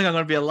 I don't think I'm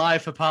going to be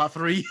alive for part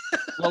 3.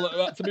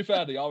 Well, to be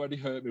fair, they already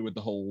hurt me with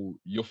the whole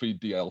Yuffie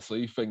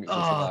DLC thing.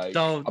 I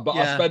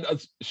spent a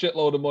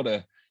shitload of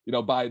money,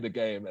 buying the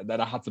game, and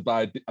then I had to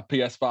buy a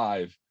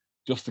PS5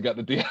 just to get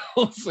the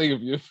DLC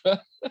of Yuffie.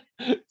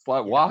 It's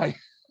like, why?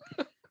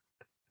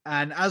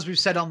 And as we've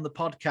said on the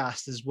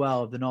podcast as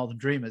well, the Northern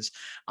Dreamers,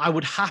 I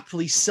would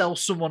happily sell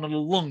someone a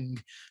lung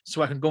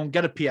so I can go and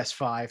get a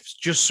PS5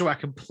 just so I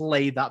can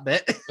play that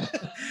bit.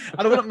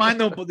 I wouldn't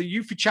mind though, but the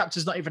Yuffie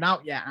chapter's not even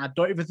out yet. And I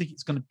don't even think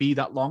it's going to be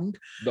that long.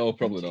 No,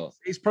 probably not.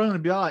 It's probably going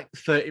to be like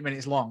 30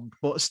 minutes long,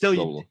 but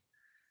still,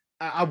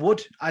 I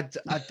would.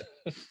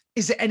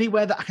 Is there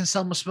anywhere that I can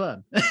sell my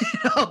sperm?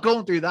 I'll go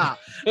and do that.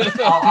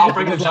 I'll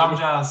bring the jam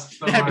jars.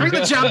 Yeah, bring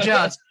the jam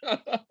jars.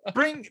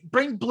 Bring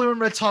blue and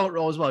red toilet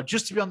roll as well,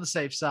 just to be on the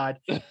safe side.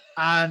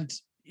 And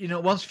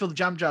once we fill the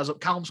jam jars up,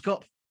 Callum's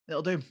Cup.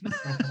 It'll do.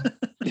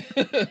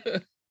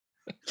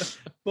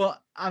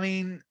 But I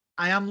mean,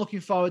 I am looking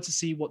forward to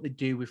see what they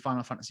do with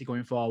Final Fantasy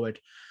going forward.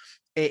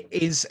 It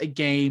is a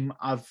game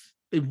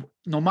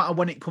no matter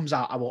when it comes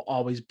out, I will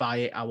always buy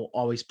it. I will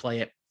always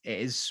play it.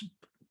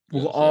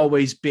 Will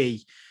always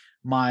be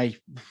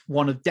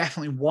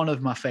definitely one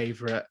of my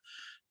favorite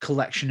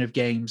collection of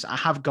games. I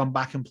have gone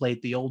back and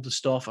played the older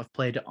stuff. I've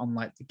played it on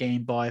like the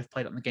Game Boy. I've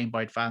played it on the Game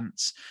Boy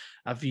Advance.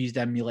 I've used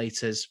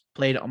emulators,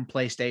 played it on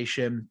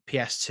PlayStation,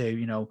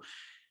 PS2,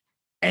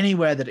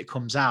 anywhere that it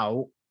comes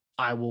out,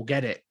 I will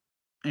get it,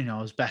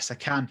 as best I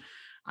can.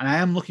 And I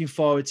am looking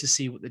forward to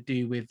see what they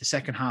do with the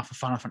second half of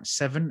Final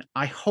Fantasy VII.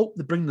 I hope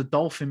they bring the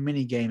dolphin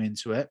mini game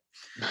into it.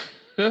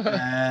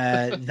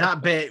 That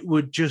bit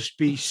would just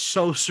be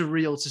so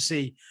surreal to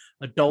see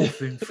a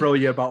dolphin throw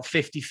you about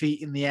 50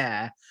 feet in the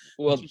air.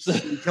 Well,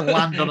 you can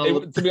land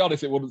on to be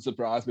honest, it wouldn't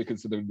surprise me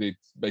considering they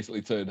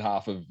basically turned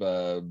half of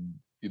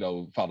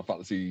Final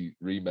Fantasy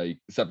VII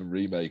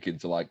remake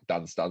into like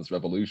Dance Dance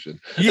Revolution.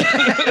 Yeah.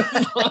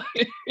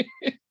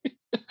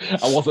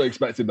 I wasn't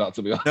expecting that,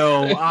 to be honest.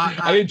 No,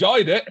 I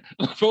enjoyed it.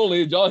 I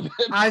fully enjoyed it.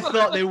 I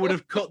thought they would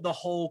have cut the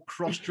whole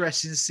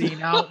cross-dressing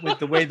scene out with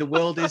the way the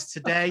world is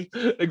today.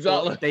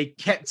 Exactly. But they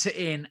kept it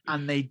in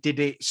and they did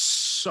it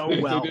so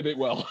well. They did it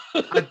well.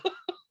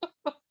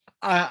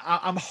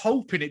 I'm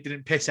hoping it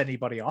didn't piss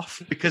anybody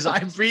off because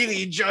I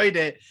really enjoyed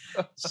it.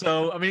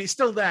 So, I mean, it's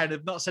still there.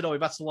 They've not said,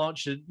 we've had to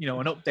launch an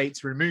update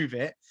to remove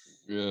it.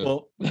 Yeah.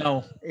 But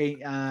no,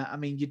 I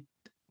mean,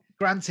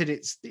 granted,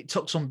 it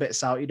took some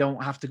bits out. You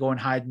don't have to go and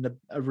hide in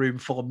a room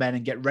full of men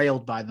and get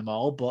railed by them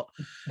all, but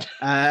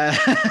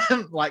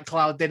like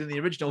Cloud did in the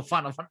original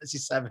Final Fantasy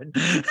VII.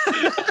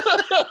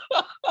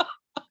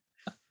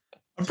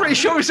 I'm pretty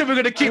sure we said we're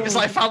going to keep this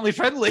like family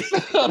friendly.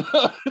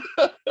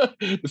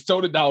 Let's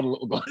tone it down a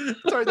little bit.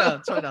 Tone it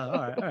down.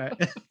 All right.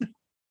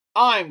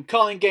 I'm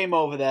calling game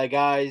over there,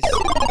 guys.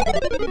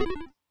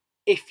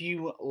 If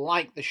you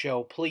like the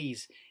show,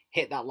 please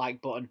hit that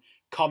like button,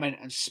 comment,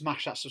 and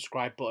smash that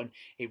subscribe button.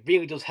 It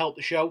really does help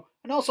the show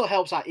and also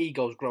helps our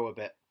egos grow a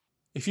bit.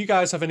 If you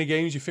guys have any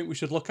games you think we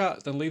should look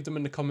at, then leave them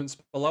in the comments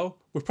below.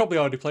 We've probably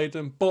already played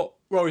them, but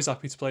we're always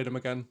happy to play them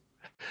again.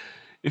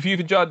 If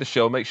you've enjoyed the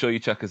show, make sure you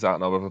check us out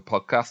on our other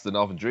podcast, The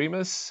Northern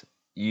Dreamers.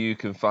 You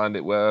can find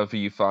it wherever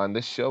you find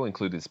this show,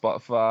 including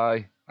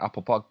Spotify,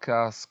 Apple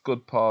Podcasts,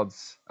 Good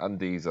Pods, and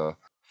Deezer.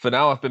 For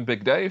now, I've been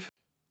Big Dave.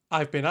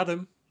 I've been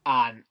Adam.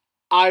 And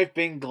I've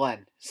been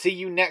Glenn. See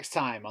you next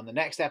time on the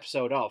next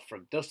episode of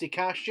From Dusty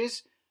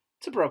Cartridges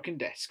to Broken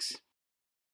Discs.